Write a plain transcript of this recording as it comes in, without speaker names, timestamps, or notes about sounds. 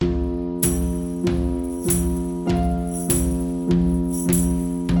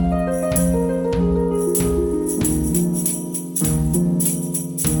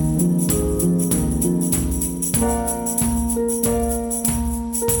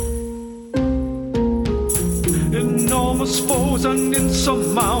numerous foes, an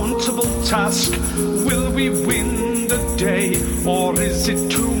insurmountable task. Will we win the day, or is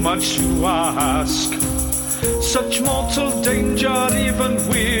it too much to ask? Such mortal danger, even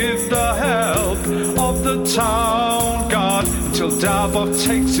with the help of the town guard, till Davos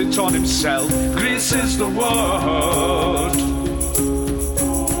takes it on himself. Greece is the word.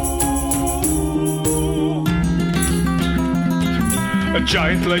 A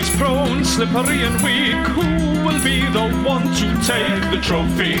giant lays prone, slippery and weak. Who will be the one to take the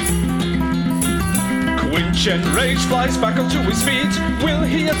trophy? Quinch enraged flies back up to his feet. Will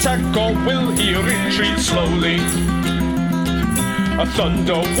he attack or will he retreat slowly? A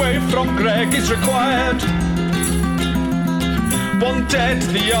thunder wave from Greg is required. One dead,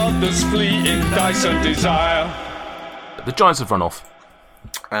 the others flee in dice and desire. The Giants have run off.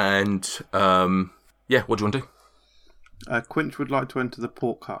 And, yeah, what do you want to do? Quinch would like to enter the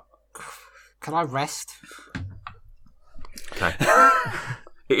pork hut. Can I rest? Okay.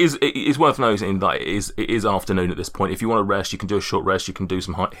 It is worth noting that it is afternoon at this point. If you want to rest, you can do a short rest. You can do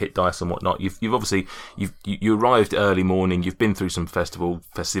some hit dice and whatnot. You've obviously you arrived early morning. You've been through some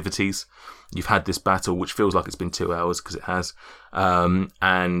festivities. You've had this battle, which feels like it's been 2 hours because it has.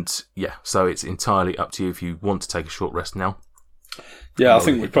 And yeah, so it's entirely up to you if you want to take a short rest now. Yeah, I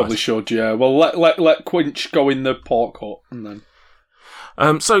think we probably should. Yeah, well, let Quinch go in the pork hut and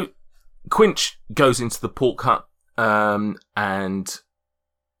then. So Quinch goes into the pork hut, and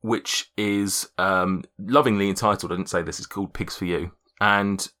which is lovingly entitled. I didn't say this. It's called Pigs for You,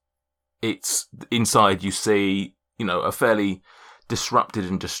 and it's inside. You see, a fairly disrupted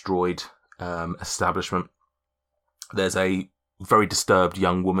and destroyed establishment. There's a very disturbed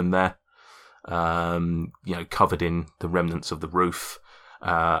young woman there. Covered in the remnants of the roof,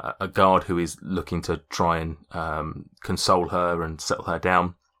 a guard who is looking to try and console her and settle her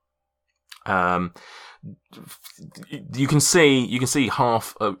down. You can see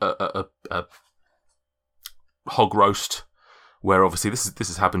half a hog roast, where obviously this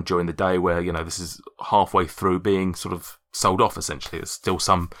has happened during the day, where this is halfway through being sort of sold off. Essentially, there's still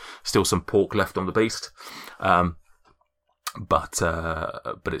some pork left on the beast. But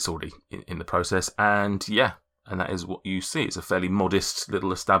it's already in the process, and that is what you see. It's a fairly modest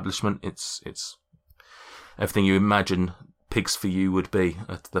little establishment. It's everything you imagine Pigs for You would be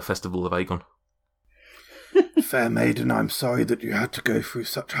at the Festival of Aegon. Fair maiden, I'm sorry that you had to go through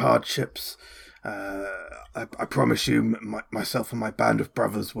such hardships. I promise you, myself and my band of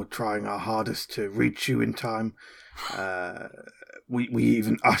brothers were trying our hardest to reach you in time. We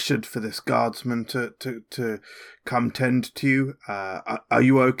even ushered for this guardsman to come tend to you. Are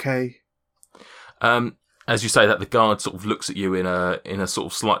you okay? As you say that, the guard sort of looks at you in a sort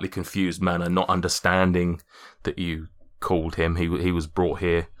of slightly confused manner, not understanding that you called him. He was brought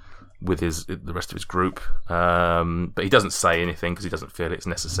here with the rest of his group, but he doesn't say anything because he doesn't feel it's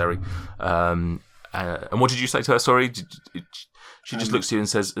necessary. And what did you say to her? Sorry. She just looks at you and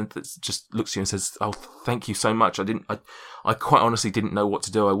says, "Oh, thank you so much. I quite honestly didn't know what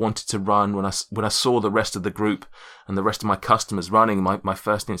to do. I wanted to run when I saw the rest of the group and the rest of my customers running. My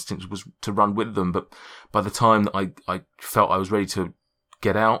first instinct was to run with them, but by the time that I felt I was ready to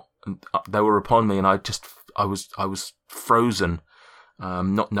get out, they were upon me, and I was frozen,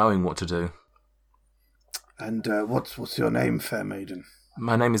 not knowing what to do." And what's your name, fair maiden?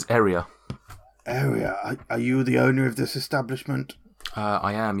 My name is Eria. Area, are you the owner of this establishment?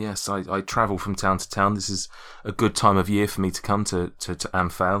 I am, yes. I travel from town to town. This is a good time of year for me to come to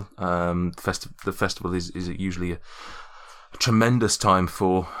Amphail. The festival is usually a tremendous time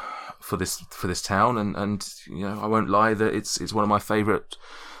for this town, and I won't lie that it's one of my favourite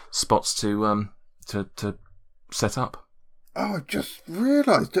spots to set up. Oh, I just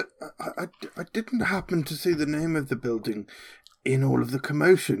realised that I didn't happen to see the name of the building in all of the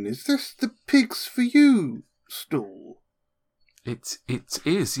commotion. Is this the Pigs for You stall? It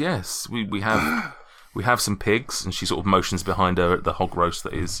is, yes. We have some pigs, and she sort of motions behind her at the hog roast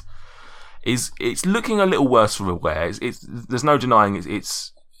that is it's looking a little worse from aware. There's no denying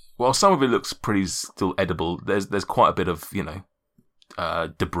it's while some of it looks pretty still edible, there's quite a bit of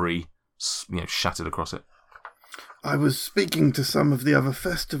debris shattered across it. I was speaking to some of the other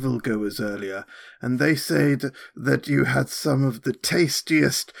festival goers earlier, and they said that you had some of the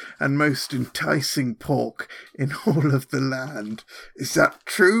tastiest and most enticing pork in all of the land. Is that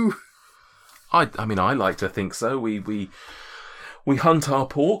true? I mean, I like to think so. We hunt our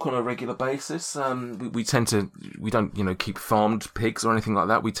pork on a regular basis. We don't keep farmed pigs or anything like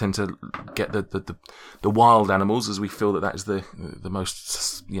that. We tend to get the wild animals, as we feel that is the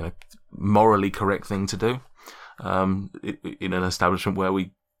most morally correct thing to do. In an establishment where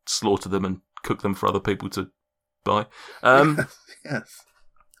we slaughter them and cook them for other people to Bye. Yes.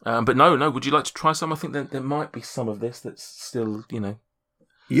 But no. Would you like to try some? I think there might be some of this that's still,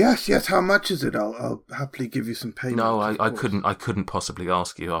 Yes. How much is it? I'll happily give you some payment. No, I couldn't possibly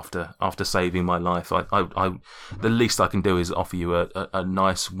ask you after saving my life. The least I can do is offer you a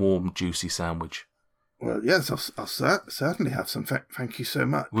nice, warm, juicy sandwich. Well, yes, I'll certainly have some. Thank you so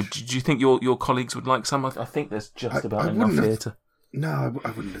much. Do you think your colleagues would like some? I think there's just about enough here to. No,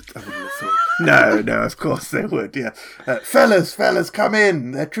 I wouldn't have thought. No, of course they would. Yeah, fellas, come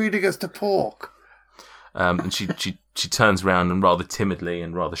in. They're treating us to pork. And she turns around and rather timidly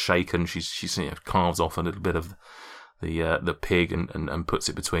and rather shaken, she carves off a little bit of the pig and puts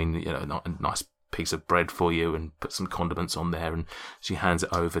it between a nice piece of bread for you and puts some condiments on there, and she hands it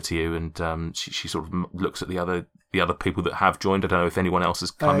over to you, and she sort of looks at the other people that have joined. I don't know if anyone else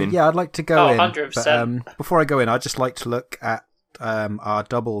has come in. Yeah, I'd like to go in. 100%. But, before I go in, I'd just like to look at our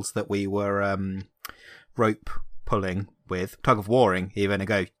doubles that we were rope pulling with, tug of warring even, and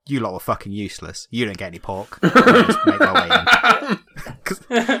go, you lot were fucking useless. You don't get any pork. Just make my way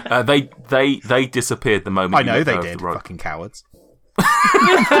in. They disappeared the moment. I know you they let go of did. the rope. Fucking cowards.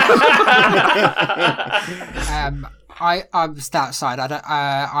 I'm just outside.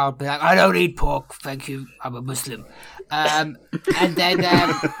 I'll be like, I don't eat pork, thank you. I'm a Muslim. And then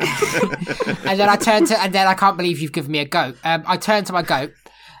I turn to, and then I can't believe you've given me a goat. I turn to my goat,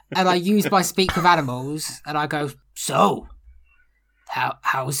 and I use my speak with animals, and I go, so,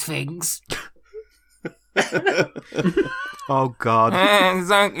 how's things? Oh God!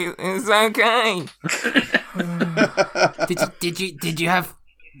 It's okay. Did you have?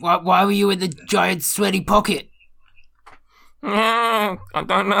 Why were you in the giant sweaty pocket? I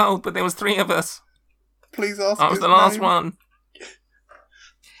don't know, but there was 3 of us. Please ask. I was the last one.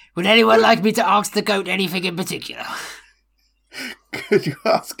 Would anyone like me to ask the goat anything in particular? Could you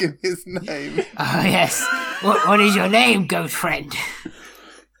ask him his name? Oh yes. What is your name, goat friend?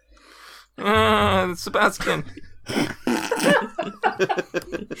 Sebastian.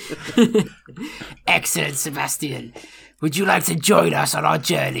 Excellent, Sebastian. Would you like to join us on our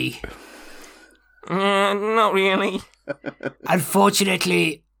journey? Not really.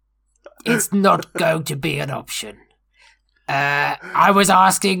 Unfortunately, it's not going to be an option. I was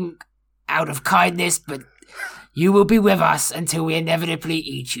asking out of kindness, but you will be with us until we inevitably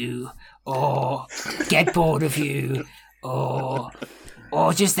eat you, or get bored of you, or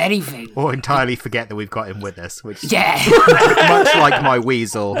just anything. Or entirely forget that we've got him with us, which Yeah. much like my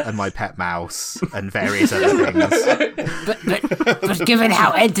weasel and my pet mouse and various other things. But given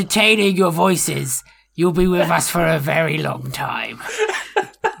how entertaining your voice is, you'll be with us for a very long time.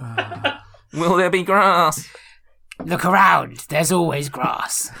 Will there be grass? Look around. There's always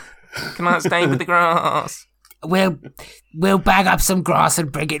grass. Can I stay with the grass? We'll bag up some grass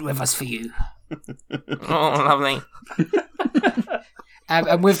and bring it with us for you. Oh, lovely.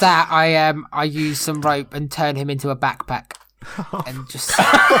 And with that, I use some rope and turn him into a backpack, and just.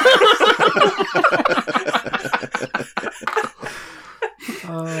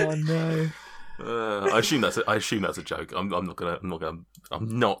 Oh no! I assume that's a joke. I'm not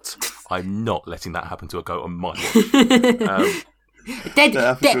letting that happen to a goat on my watch. Dead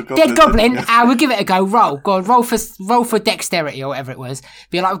goblin. We'll give it a go. Go on, roll for dexterity or whatever it was.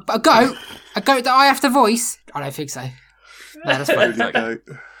 Be like a goat that I have to voice. I don't think so. No, that's fine.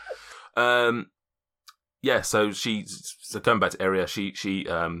 Yeah. So going back to Area, she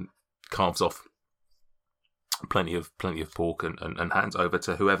carves off plenty of pork and hands over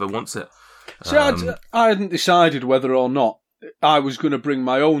to whoever wants it. See, I hadn't decided whether or not I was going to bring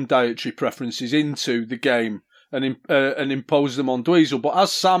my own dietary preferences into the game and impose them on Dweezil. But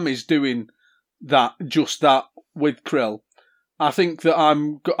as Sam is doing that with Krill, I think that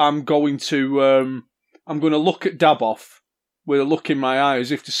I'm going to look at Daboff with a look in my eye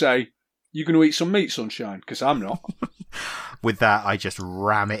as if to say, "You going to eat some meat, sunshine?" Because I'm not. With that, I just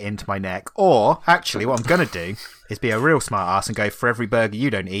ram it into my neck. Or, actually, what I'm going to do is be a real smart ass and go, for every burger you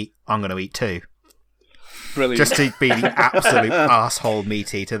don't eat, I'm going to eat 2. Brilliant. Just to be the absolute asshole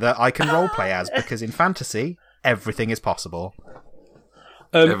meat eater that I can roleplay as, because in fantasy, everything is possible.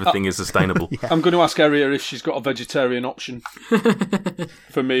 Everything is sustainable. Yeah. I'm going to ask Aria if she's got a vegetarian option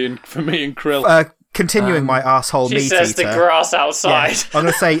for me and Krill. Continuing my asshole meat eater. She says the grass outside. Yeah, I'm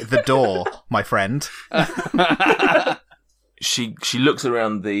going to say the door, my friend. She looks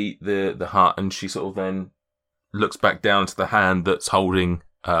around the hut and she sort of then looks back down to the hand that's holding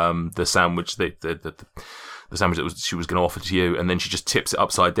the sandwich, the sandwich that she was going to offer to you, and then she just tips it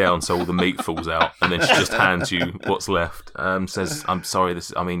upside down so all the meat falls out, and then she just hands you what's left. Says, "I'm sorry,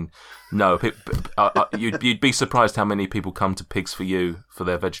 No, you'd be surprised how many people come to Pigs for You for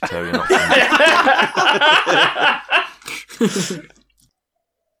their vegetarian options.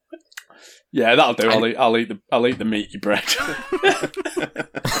 Yeah, that'll do. I'll eat the meaty bread.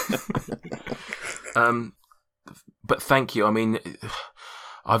 But thank you. I mean,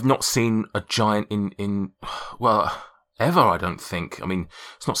 I've not seen a giant in ever. I don't think. I mean,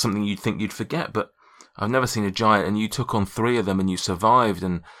 it's not something you'd think you'd forget, but I've never seen a giant, and you took on 3 of them, and you survived,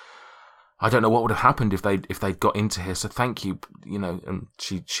 and I don't know what would have happened if they'd got into here. So thank you. You know, and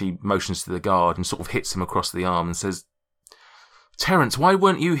she motions to the guard and sort of hits him across the arm and says, "Terence, why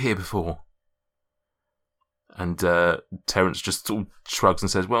weren't you here before?" And Terence just sort of shrugs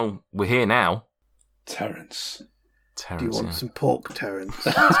and says, "Well, we're here now." Terence. Do you want some pork, Terence?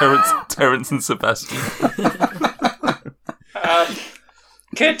 Terence and Sebastian.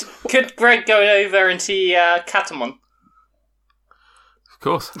 Could Greg go over and see Catamon? Of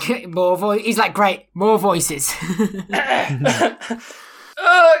course. He's like, great, more voices.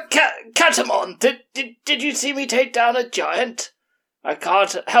 Catamon, did you see me take down a giant? I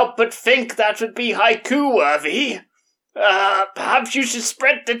can't help but think that would be haiku worthy. Perhaps you should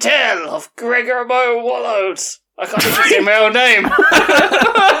spread the tale of Gregor Mo Wallows. I can't even say my own name.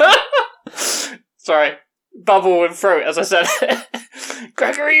 Sorry, bubble in throat as I said it.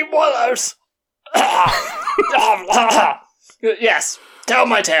 Gregory Wallows. Yes, tell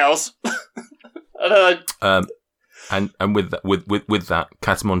my tales. And with that,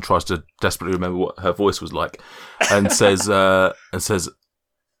 Catamon tries to desperately remember what her voice was like, and says,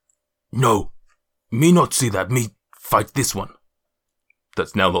 "No, me not see that. Me fight this one."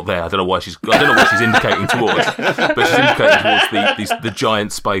 That's now not there. I don't know what she's indicating towards, but she's indicating towards the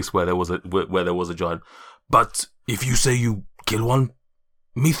giant space where there was a giant. "But if you say you kill one,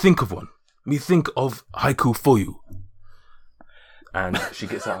 me think of one. Me think of haiku for you." And she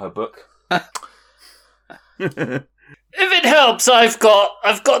gets out her book. If it helps, I've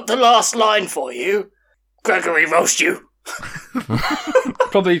got the last line for you. Gregory roast you.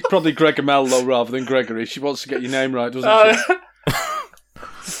 Probably Gregor though, rather than Gregory. She wants to get your name right, doesn't she?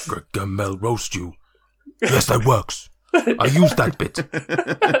 Gregor roast you. Yes, that works. I use that bit.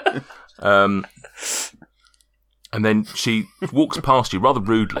 And then she walks past you rather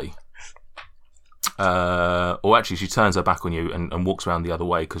rudely. Or actually, she turns her back on you and walks around the other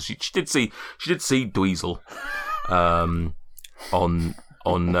way, because she did see Dweezil on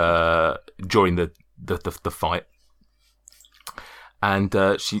during the fight, and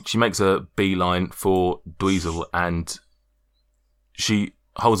she makes a beeline for Dweezil, and she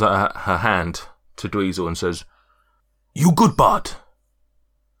holds out her hand to Dweezil and says, "You good bard.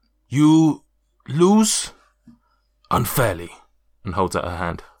 You lose unfairly," and holds out her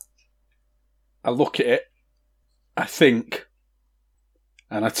hand. I look at it, I think,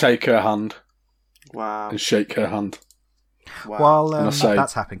 and I take her hand. Wow. And shake her hand. Wow. While say-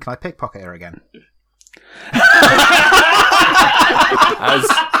 that's happening, can I pickpocket her again?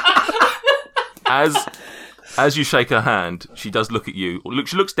 As you shake her hand, she does look at you.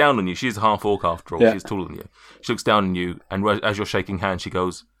 She looks down on you. She's a half orc after all. Yeah. She's taller than you. She looks down on you, and as you're shaking hands, she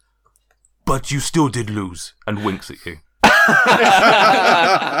goes, "But you still did lose," and winks at you.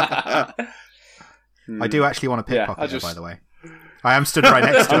 I do actually want to Yeah, pickpocket her, by the way. I am stood right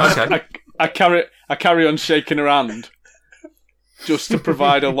next to her. Okay. I carry on shaking her hand just to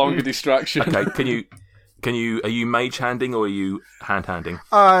provide a longer distraction. Okay. Can you? Are you mage handing or are you hand handing?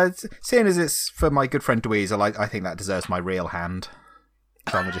 Seeing as it's for my good friend Dweezil, I think that deserves my real hand.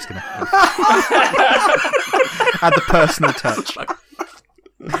 So I'm just going to add the personal touch.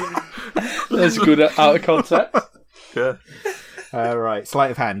 That's good out of context. Yeah. Right,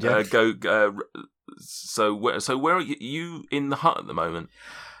 sleight of hand, yeah? So where are you in the hut at the moment?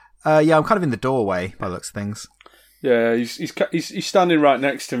 Yeah, I'm kind of in the doorway by the looks of things. Yeah, he's standing right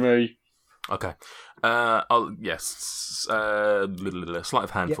next to me. Okay. Yes. Sleight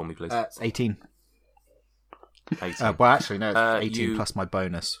of hand for me, please. It's 18. 18. Well, actually, no, it's 18 you- plus my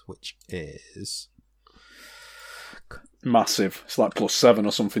bonus, which is... Massive. It's like +7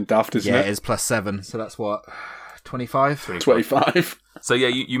 or something daft, isn't Yeah, it? it is plus 7, so that's what... 25? 25. So yeah,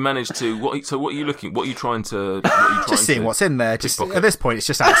 you managed to. What are you looking? What are you trying to? Just seeing what's in there. Just at this point, it's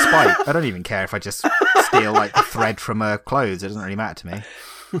just out of spite. I don't even care if I just steal like the thread from her clothes. It doesn't really matter to me.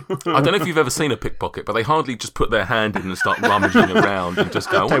 I don't know if you've ever seen a pickpocket, but they hardly just put their hand in and start rummaging around and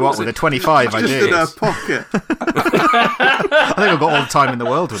just go. Tell you what, with a 25, I Just do. in her pocket. I think I've got all the time in the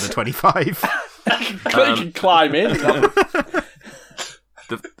world with a 25. You can climb in.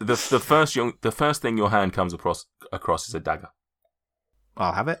 The first thing your hand comes across is a dagger.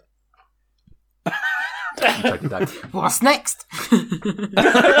 I'll have it. Take a dagger. What's next? It's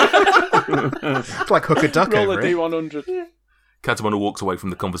like hook a duck Roll a over it. D100. Katamon walks away from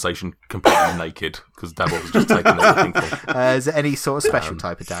the conversation completely naked because Davos has just taken everything from him. Is it any sort of special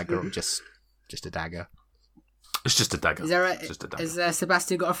type of dagger or just a dagger? It's just a dagger. Is Just a dagger. has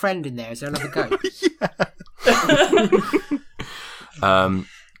Sebastian got a friend in there? Is there another goat?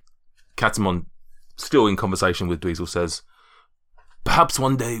 Katamon, still in conversation with Dweezil, says, "Perhaps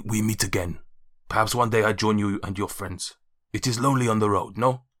one day we meet again. Perhaps one day I join you and your friends. It is lonely on the road,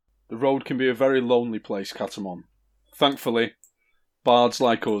 no?" The road can be a very lonely place, Katamon. Thankfully, bards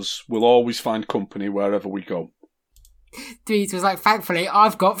like us will always find company wherever we go. Dweez was like, thankfully,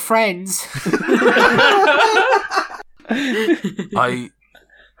 I've got friends. I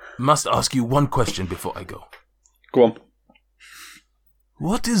must ask you one question before I go. Go on.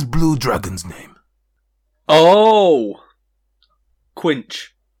 What is Blue Dragon's name? Oh!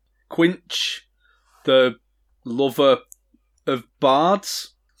 Quinch. Quinch, the lover of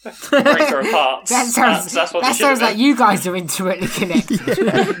bards. Breaker of hearts. That sounds, That's what that it should have sounds like been. you guys are intimately connected.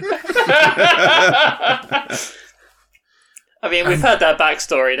 I mean, we've heard their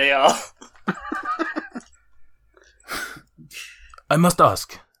backstory. They are. I must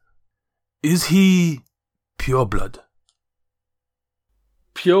ask, is he pure blood?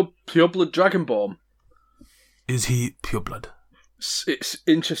 Pure blood dragonborn. Is he pure blood? It's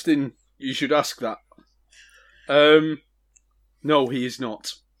interesting you should ask that. No, he is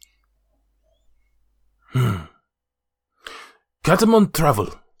not. Katamon travel.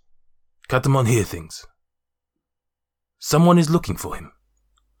 Katamon hear things. Someone is looking for him.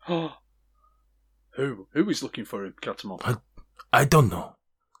 Who is looking for him, Katamon? I don't know.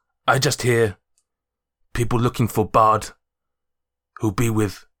 I just hear people looking for Bard who be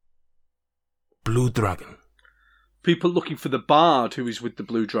with Blue Dragon. People looking for the bard who is with the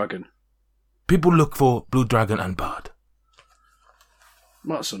blue dragon. People look for Blue Dragon and Bard.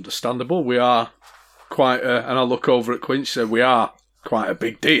 That's understandable. We are quite a... And I look over at Quinch, so we are quite a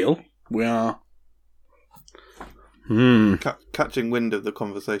big deal. We are... Catching wind of the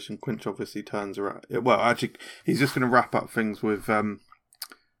conversation, Quinch obviously turns around. Well, actually, he's just going to wrap up things with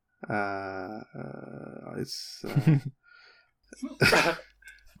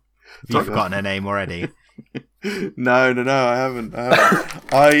You've forgotten her name already. No, I haven't.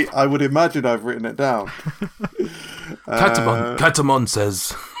 I would imagine I've written it down. Katamon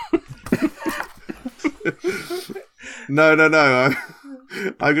says, No.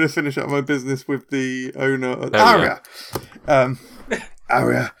 I'm going to finish up my business with the owner of Aria.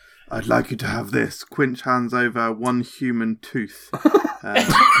 Aria, I'd like you to have this. Quinch hands over one human tooth.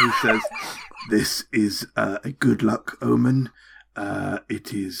 He says, "This is a good luck omen.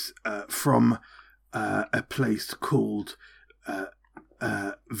 It is from a place called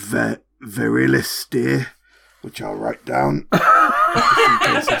Verilistir, which I'll write down just in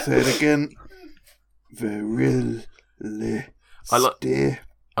case I say it again. Verilistir. I like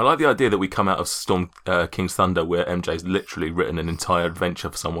the idea that we come out of Storm King's Thunder where MJ's literally written an entire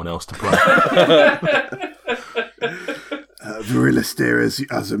adventure for someone else to play. Verilistir,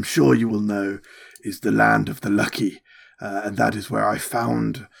 as I'm sure you will know, is the land of the lucky, and that is where I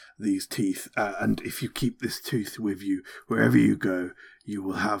found these teeth. And if you keep this tooth with you, wherever you go, you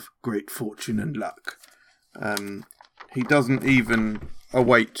will have great fortune and luck." He doesn't even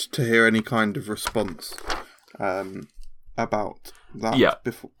await to hear any kind of response about that. Yeah.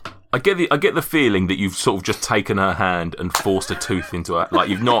 Before. I get the feeling that you've sort of just taken her hand and forced a tooth into her. Like,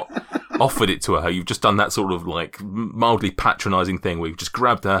 you've not offered it to her. You've just done that sort of like mildly patronising thing where you've just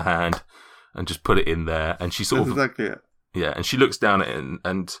grabbed her hand and just put it in there, and she sort That's of exactly it. yeah, and she looks down at it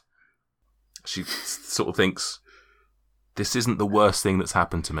and she sort of thinks, "This isn't the worst thing that's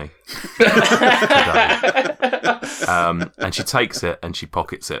happened to me." And she takes it and she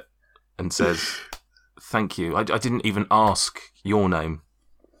pockets it and says, "Thank you. I didn't even ask your name."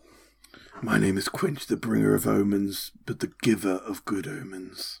 My name is Quinch, the bringer of omens, but the giver of good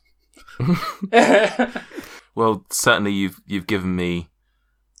omens. Well, certainly you've given me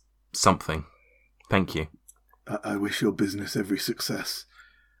something. Thank you. I wish your business every success.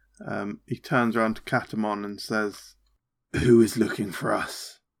 He turns around to Katamon and says, "Who is looking for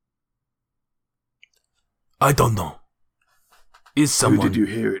us? I don't know. Is someone... Who did you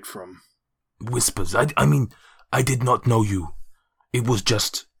hear it from?" Whispers. I mean, I did not know you. It was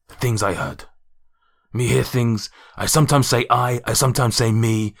just things I heard. Me hear things. I sometimes say I sometimes say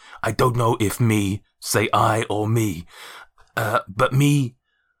me. I don't know if me say I or me. But me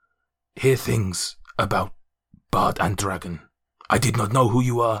hear things about Bard and Dragon. I did not know who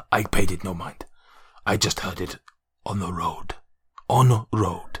you are. I paid it no mind. I just heard it on the road. On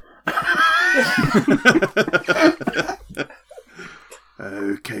road.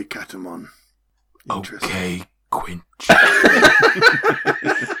 Okay, Catamon. Interesting. Okay, Quinch.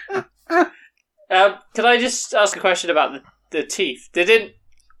 Can I just ask a question about the teeth? Didn't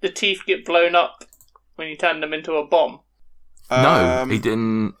the teeth get blown up when you turned them into a bomb? No, he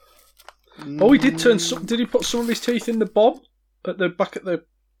didn't. Oh, he did turn. Did he put some of his teeth in the bomb at the back at the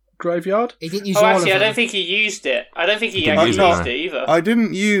graveyard? He didn't use Oh, all actually, of I them. don't think he used it. I don't think he didn't actually use it, used no. it either. I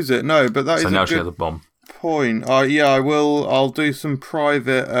didn't use it, no, but that is So a now she good has a bomb. point. Yeah, I will. I'll do some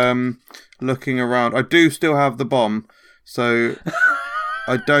private looking around. I do still have the bomb, so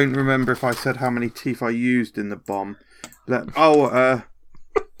I don't remember if I said how many teeth I used in the bomb.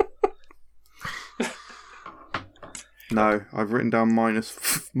 No, I've written down minus.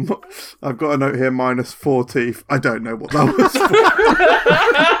 I've got a note here, -4 teeth. I don't know what that was for.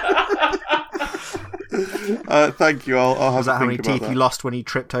 Thank you. I'll have Was that to how many think about teeth that. you lost when you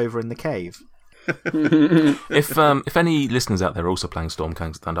tripped over in the cave? If any listeners out there are also playing Storm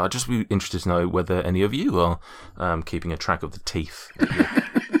Kings of Thunder, I'd just be interested to know whether any of you are keeping a track of the teeth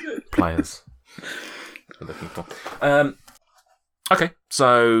that your players are looking for. Okay,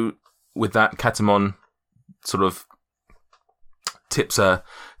 so with that, Catamon sort of tips her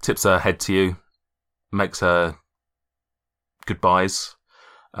head to you, makes her goodbyes,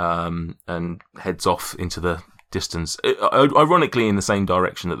 and heads off into the distance. Ironically, in the same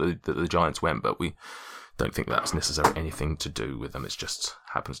direction that the giants went, but we don't think that's necessarily anything to do with them. It just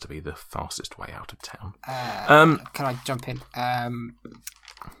happens to be the fastest way out of town. Can I jump in?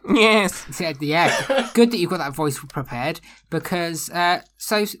 Yes. Yeah. Good that you've got that voice prepared because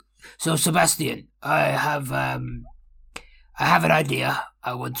so Sebastian, I have an idea.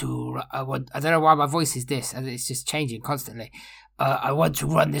 I don't know why my voice is this, and it's just changing constantly. I want to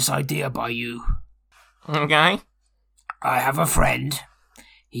run this idea by you. Okay. I have a friend.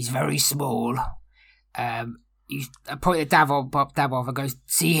 He's very small. I point at Davov and goes,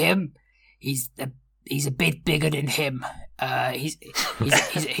 "See him? He's a bit bigger than him. He's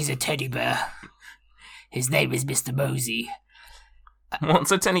a teddy bear. His name is Mr. Mosey.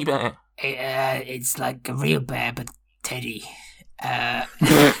 What's a teddy bear? It's like a real bear, but teddy. I'm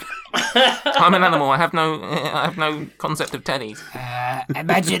an animal. I have no concept of teddies.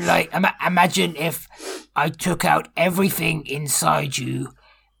 Imagine if I took out everything inside you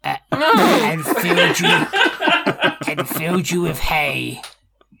and filled you with hay,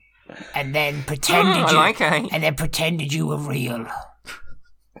 and then pretended you were real.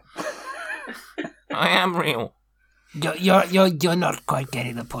 I am real. You're not quite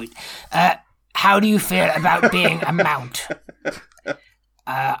getting the point. How do you feel about being a mount?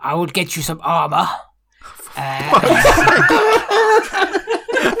 I would get you some armor.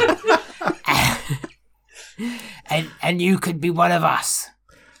 And you could be one of us.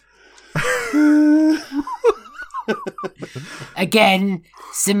 Again,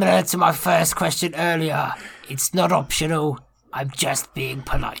 similar to my first question earlier, it's not optional. I'm just being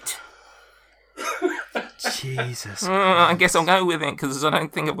polite. Jesus. I guess I'll go with it because I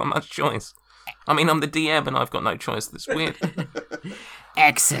don't think I've got much choice. I mean, I'm the DM and I've got no choice. That's weird.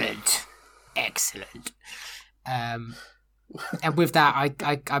 Excellent. And with that,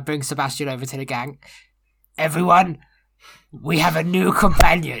 I bring Sebastian over to the gang. Everyone, we have a new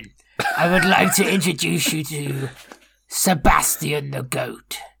companion. I would like to introduce you to Sebastian the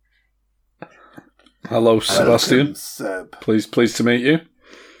Goat. Hello, Sebastian. Seb. Pleased to meet you.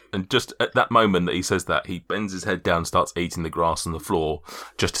 And just at that moment that he says that, he bends his head down and starts eating the grass on the floor,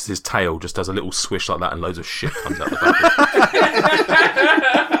 just as his tail just does a little swish like that and loads of shit comes out the back of it.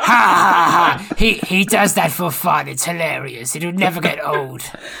 Ha ha ha! He does that for fun. It's hilarious. It'll never get old.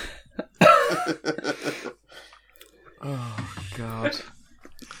 Oh, God.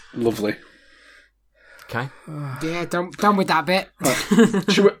 Lovely. Okay. Yeah, done with that bit.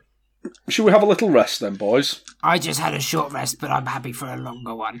 Should we have a little rest then, boys? I just had a short rest, but I'm happy for a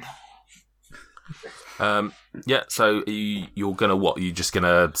longer one. Yeah, so you're going to what? You're just going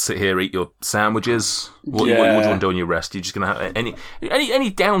to sit here, eat your sandwiches? What do you want to do on your rest? You're just going to have any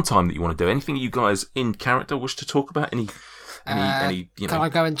downtime that you want to do? Anything you guys in character wish to talk about? Any Can I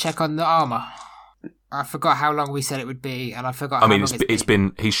go and check on the armour? I forgot how long we said it would be, and I forgot. It's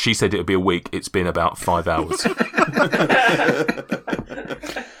been. She said it would be a week. It's been about 5 hours.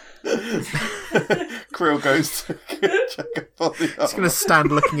 Krill goes to check up on the He's going to stand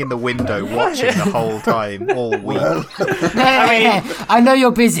looking in the window, watching the whole time, all week. I know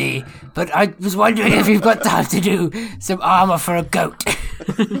you're busy, but I was wondering if you've got time to do some armour for a goat.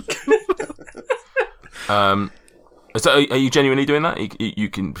 So are you genuinely doing that? You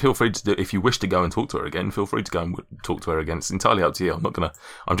can feel free to do, if you wish to go and talk to her again, feel free to go and talk to her again. It's entirely up to you.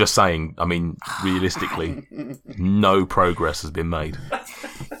 I'm just saying, I mean, realistically, no progress has been made.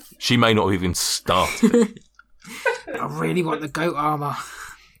 She may not have even started it. I really want the goat armour.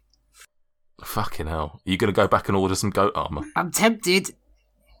 Fucking hell. Are you going to go back and order some goat armour? I'm tempted.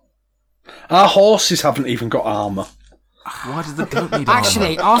 Our horses haven't even got armour. Why does the goat need armour?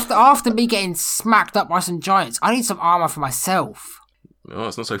 Actually, after me getting smacked up by some giants, I need some armour for myself. Oh,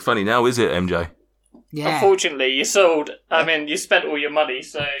 it's not so funny now, is it, MJ? Yeah. Unfortunately, you spent all your money,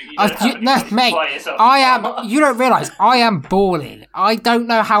 so you don't have any money to mate, buy yourself I am. You don't realise I am balling. I don't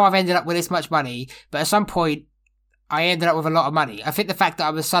know how I've ended up with this much money, but at some point, I ended up with a lot of money. I think the fact that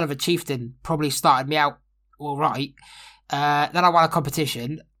I'm the son of a chieftain probably started me out all right. Then I won a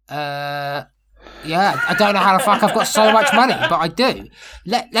competition. Yeah, I don't know how the fuck I've got so much money, but I do.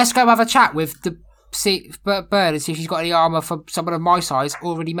 Let's go have a chat with the Bird and see if she's got any armour for someone of my size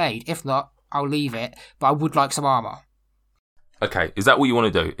already made. If not, I'll leave it, but I would like some armour. Okay, is that what you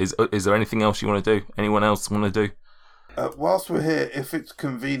want to do? Is there anything else you want to do? Anyone else want to do? Whilst we're here, if it's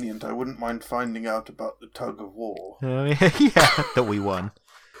convenient, I wouldn't mind finding out about the tug of war. Yeah, that we won.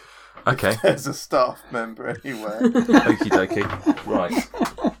 Okay. There's a staff member anywhere. Okie dokie. Right.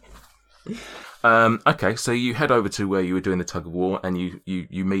 Okay, so you head over to where you were doing the tug of war, and you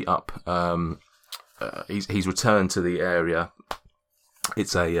meet up. He's returned to the area.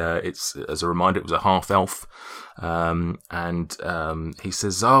 It's as a reminder, it was a half elf, and he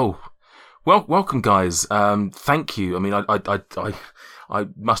says, "Oh, well, welcome, guys. Thank you. I mean, I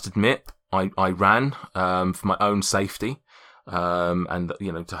must admit, I ran for my own safety, and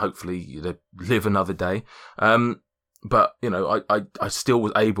to hopefully live another day. But I still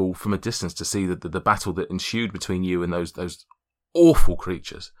was able from a distance to see the battle that ensued between you and those awful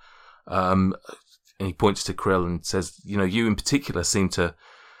creatures." And he points to Krill and says, you in particular seem to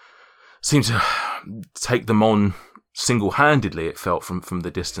take them on single-handedly. It felt from the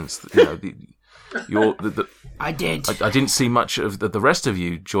distance. I did. I didn't see much of the rest of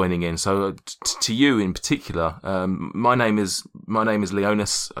you joining in. So to you in particular, my name is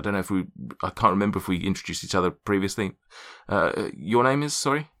Leonis. I don't know I can't remember if we introduced each other previously. Your name is,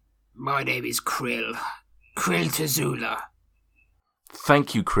 sorry? My name is Krill. Krill Tazula.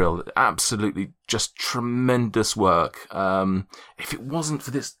 Thank you, Krill. Absolutely just tremendous work. If it wasn't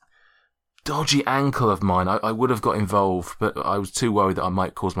for this dodgy ankle of mine, I would have got involved, but I was too worried that I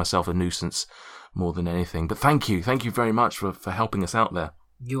might cause myself a nuisance more than anything. But thank you very much for helping us out there.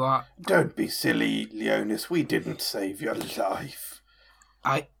 You are... Don't be silly, Leonis. We didn't save your life.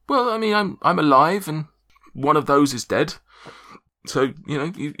 Well, I mean, I'm alive, and one of those is dead. So,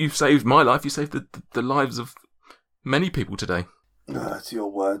 you've saved my life. You saved the lives of many people today. That's your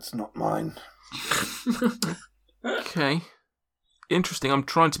words, not mine. Okay. Interesting. I'm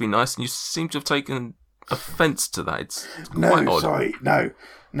trying to be nice, and you seem to have taken offence to that. It's quite odd. Sorry. No.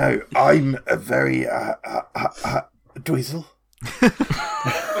 I'm a very, Dweezil.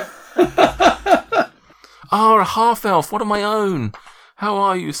 A half-elf. One of my own. How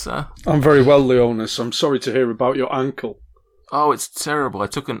are you, sir? I'm very well, Leonis. I'm sorry to hear about your ankle. Oh, it's terrible. I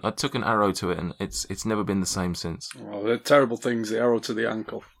took an arrow to it, and it's never been the same since. Oh, they're terrible things, the arrow to the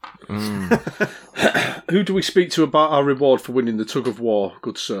ankle. Mm. Who do we speak to about our reward for winning the tug of war,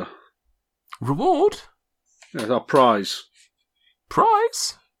 good sir? Reward? Yes, our prize.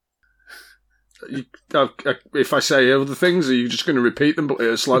 Prize? If I say other things, are you just going to repeat them, but at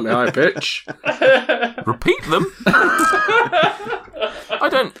a slightly higher pitch? Repeat them?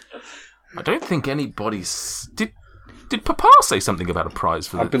 I don't think anybody's... Did Papa say something about a prize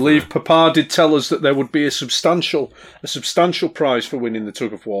for I believe Papa did tell us that there would be a substantial prize for winning the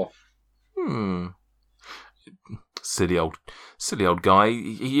tug of war. Silly old guy.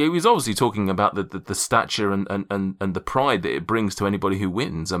 He was obviously talking about the stature and the pride that it brings to anybody who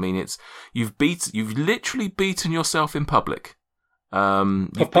wins. I mean, you've literally beaten yourself in public.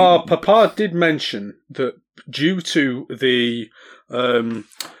 Papa did mention that due to the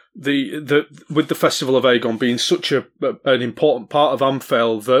with the Festival of Aegon being such an important part of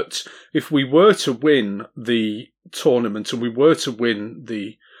Amphel, that if we were to win the tournament and we were to win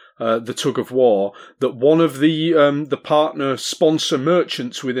the tug of war, that one of the partner sponsor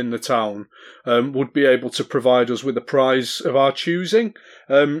merchants within the town would be able to provide us with a prize of our choosing.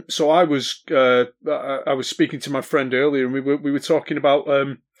 So I was speaking to my friend earlier, and we were talking about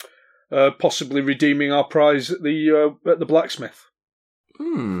possibly redeeming our prize at the blacksmith.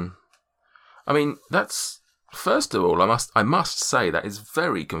 I mean, that's, first of all, I must say that is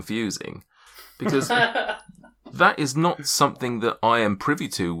very confusing, because that is not something that I am privy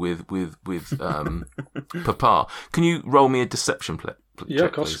to with Papa. Can you roll me a deception check? Yeah,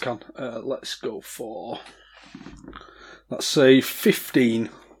 of course I can. Let's go for, let's say 15.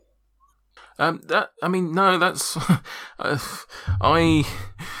 That's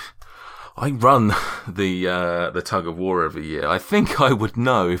I run the tug of war every year. I think I would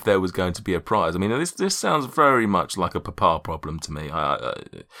know if there was going to be a prize. I mean, this sounds very much like a Papa problem to me. I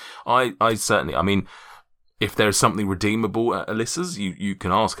certainly. I mean, if there's something redeemable at Alyssa's, you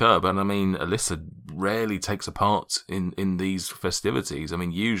can ask her. But I mean, Alyssa rarely takes a part in these festivities. I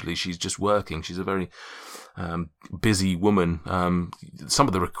mean, usually she's just working. She's a very busy woman. Some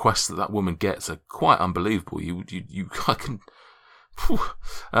of the requests that woman gets are quite unbelievable. I can.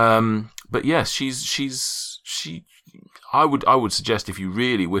 But yes, I would suggest, if you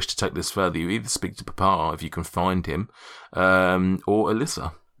really wish to take this further, you either speak to Papa if you can find him, or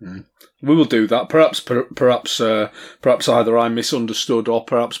Alyssa. We will do that. Perhaps either I misunderstood or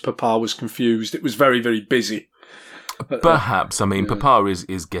perhaps Papa was confused. It was very, very busy. Perhaps. I mean, Papa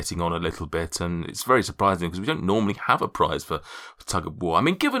is getting on a little bit, and it's very surprising because we don't normally have a prize for tug of war. I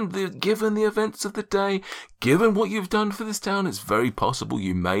mean, given the events of the day, given what you've done for this town, it's very possible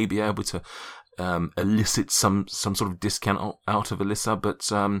you may be able to elicit some sort of discount out of Alyssa, but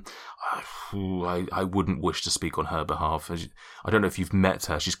I wouldn't wish to speak on her behalf. I don't know if you've met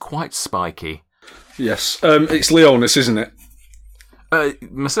her. She's quite spiky. Yes. It's Leonis, isn't it?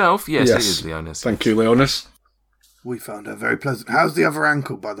 Myself? Yes, it is Leonis. Thank you, Leonis. We found her very pleasant. How's the other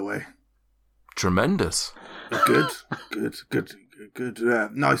ankle, by the way? Tremendous. Good.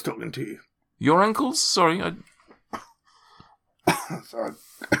 Nice talking to you. Your ankles? Sorry, Sorry.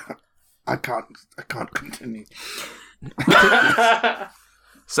 I can't continue.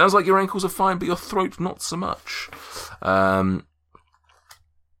 Sounds like your ankles are fine, but your throat not so much.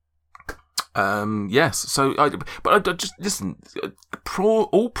 Yes. So, I just listen.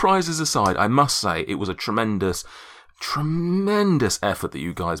 All prizes aside, I must say it was a tremendous effort that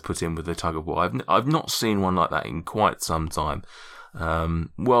you guys put in with the tug of war. I've not seen one like that in quite some time.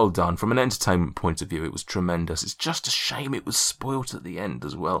 Well done. From an entertainment point of view, it was tremendous. It's just a shame it was spoilt at the end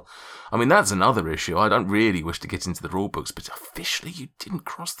as well. I mean, that's another issue. I don't really wish to get into the rule books, but officially you didn't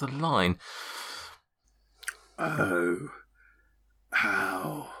cross the line. Oh,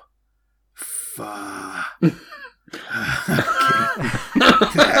 how far?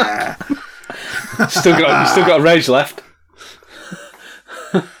 Still got a rage left.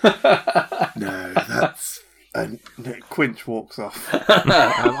 No, that's... And Quinch walks off.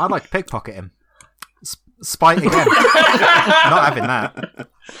 I'd like to pickpocket him. Spite again. Not having that.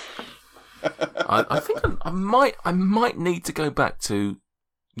 I think I might need to go back to...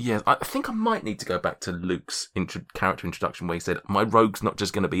 Yeah, I think I might need to go back to Luke's character introduction where he said, my rogue's not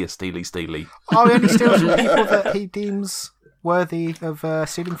just going to be a steely. Oh, he only steals from people that he deems worthy of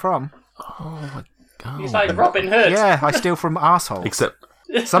stealing from. Oh my god. He's like Robin Hood. Yeah, I steal from arseholes. Except...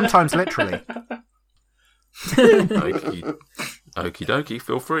 Sometimes literally. Okie dokie,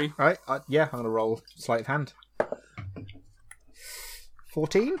 feel free. Right, I'm going to roll sleight of hand.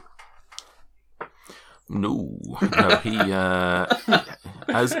 14? No, he,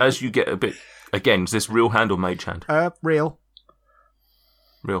 as you get a bit, again, is this real hand or mage hand? Real.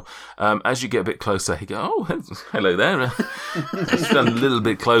 Real. As you get a bit closer, he goes, oh, hello there. Just done a little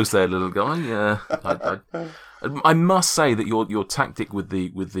bit close there, little guy. I must say that your tactic with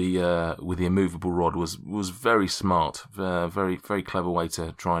the immovable rod was very smart, very very clever way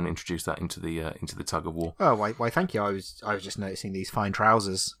to try and introduce that into the tug of war. Oh, why? Thank you. I was just noticing these fine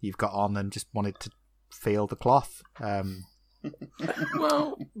trousers you've got on, and just wanted to feel the cloth.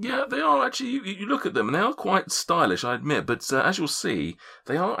 Well, yeah, they are actually. You look at them, and they are quite stylish, I admit. But as you'll see,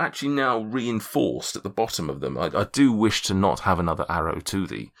 they are actually now reinforced at the bottom of them. I do wish to not have another arrow to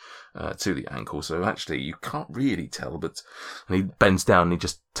the ankle, so actually you can't really tell. But and he bends down and he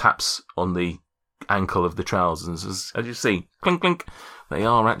just taps on the ankle of the trousers, as you see, clink clink. They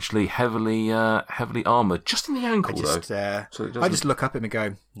are actually heavily armoured, just in the ankle though. So I just look up at him and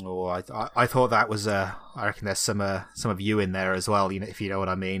go, "Oh, I thought that was. I reckon there's some of you in there as well. You know, if you know what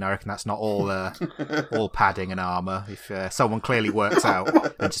I mean. I reckon that's not all all padding and armour. If someone clearly works out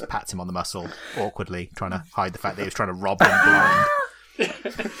and just pats him on the muscle awkwardly, trying to hide the fact that he was trying to rob him blind."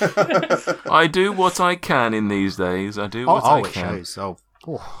 I do what I can in these days. I do what I can. It shows.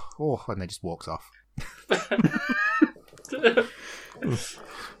 Oh, and then just walks off.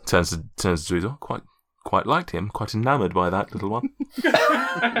 Turns to Dweezil. Quite liked him. Quite enamoured by that little one.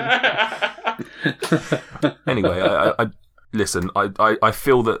 Anyway, listen, I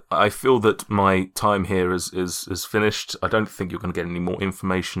feel that my time here is finished. I don't think you're going to get any more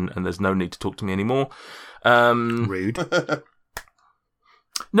information, and there's no need to talk to me anymore. Rude.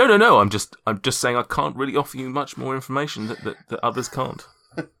 No. I'm just saying I can't really offer you much more information that others can't.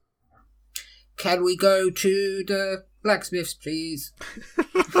 Can we go to the blacksmiths, please?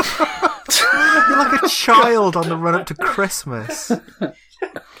 You're like a child on the run up to Christmas.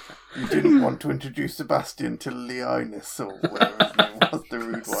 You didn't want to introduce Sebastian to Leonis, or whatever his name was, the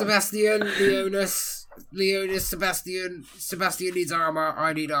rude one. Sebastian, Leonis, Sebastian. Sebastian needs armour.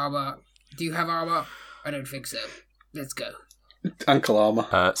 I need armour. Do you have armour? I don't think so. Let's go. Ankle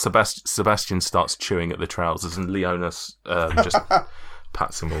armour. Sebastian starts chewing at the trousers, and Leonis just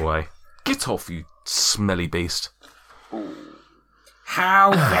pats him away. Get off, you smelly beast.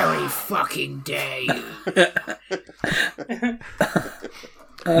 How very fucking dare you?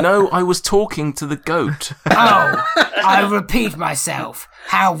 No, I was talking to the goat. Oh, I repeat myself.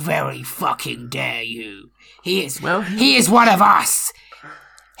 How very fucking dare you? He is one of us.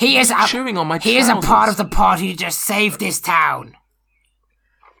 He is chewing on my He is a part of the party who just saved this town.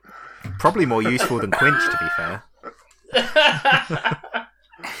 Probably more useful than Quinch, to be fair.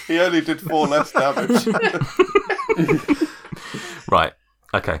 He only did 4 less damage. Right.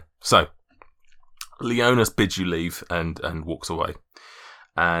 Okay. So Leonis bids you leave and walks away.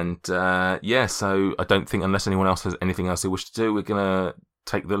 And so I don't think, unless anyone else has anything else they wish to do, we're gonna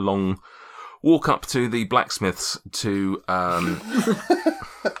take the long walk up to the blacksmiths to.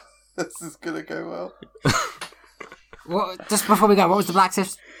 This is gonna go well. What? Just before we go, what was the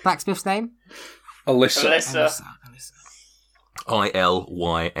blacksmith's name? Alyssa. Ilyssa. I'm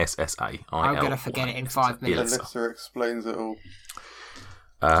gonna forget it in 5 minutes. Alyssa explains it all.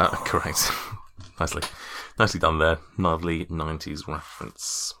 Correct. Nicely done there. Lovely 90s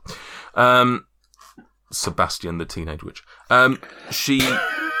reference. Sebastian, the teenage witch. She,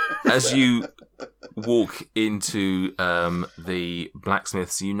 as you walk into the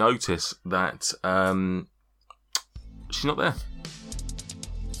blacksmiths, you notice that she's not there.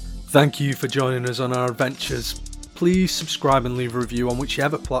 Thank you for joining us on our adventures. Please subscribe and leave a review on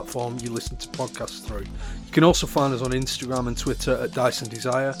whichever platform you listen to podcasts through. You can also find us on Instagram and Twitter at Dyson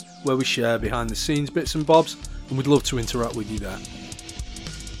Desire, where we share behind the scenes bits and bobs, and we'd love to interact with you there.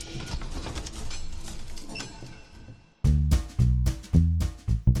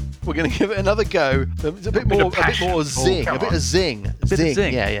 We're going to give it another go. It's a bit more zing. A bit of zing.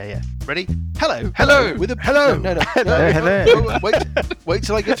 Zing. Yeah. Ready? Hello. With a hello. No. Hello. Wait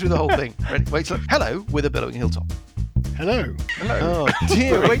till I get through the whole thing. Ready? Hello with a billowing hilltop. Hello. Oh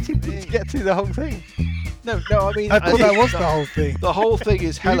dear. Waiting to get through the whole thing. No. I mean, I thought that was the whole thing. The whole thing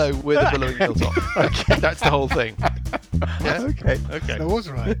is hello with a billowing hilltop. Okay, that's the whole thing. Yeah? Okay. That was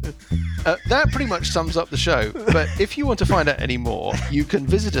right. That pretty much sums up the show. But if you want to find out any more, you can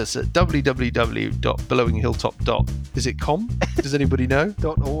visit us at www.billowinghilltop. Is it com? Does anybody know?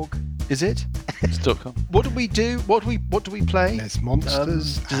 .org. Is it? It's .com. What do we do? What do we play? There's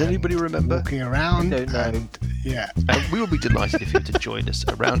monsters. Does anybody remember? Walking around. I don't know. And, yeah. We will be delighted if you were to join us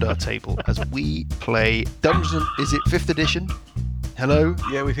around our table as we play Dungeons. Is it 5th edition? Hello?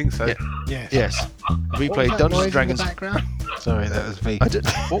 Yeah, we think so. Yeah. Yes. Yes. We What play was that Dungeons noise and Dragons. in the background? Sorry, that was me.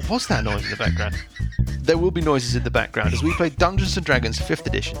 What was that noise in the background? There will be noises in the background as we play Dungeons and Dragons 5th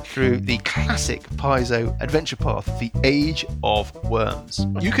edition through the classic Paizo adventure path, The Age of Worms.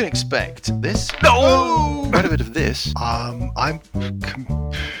 You can expect this. No! Quite a bit of this. I'm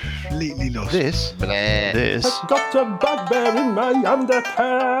completely lost. This. This. Got a bugbear in my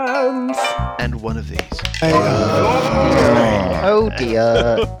underpants. And one of these. Oh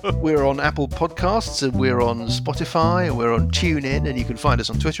dear. We're on Apple Podcasts, and we're on Spotify, and we're on TuneIn, and you can find us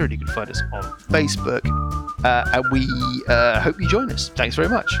on Twitter, and you can find us on Facebook. And we hope you join us. Thanks very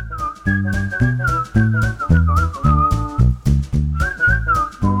much.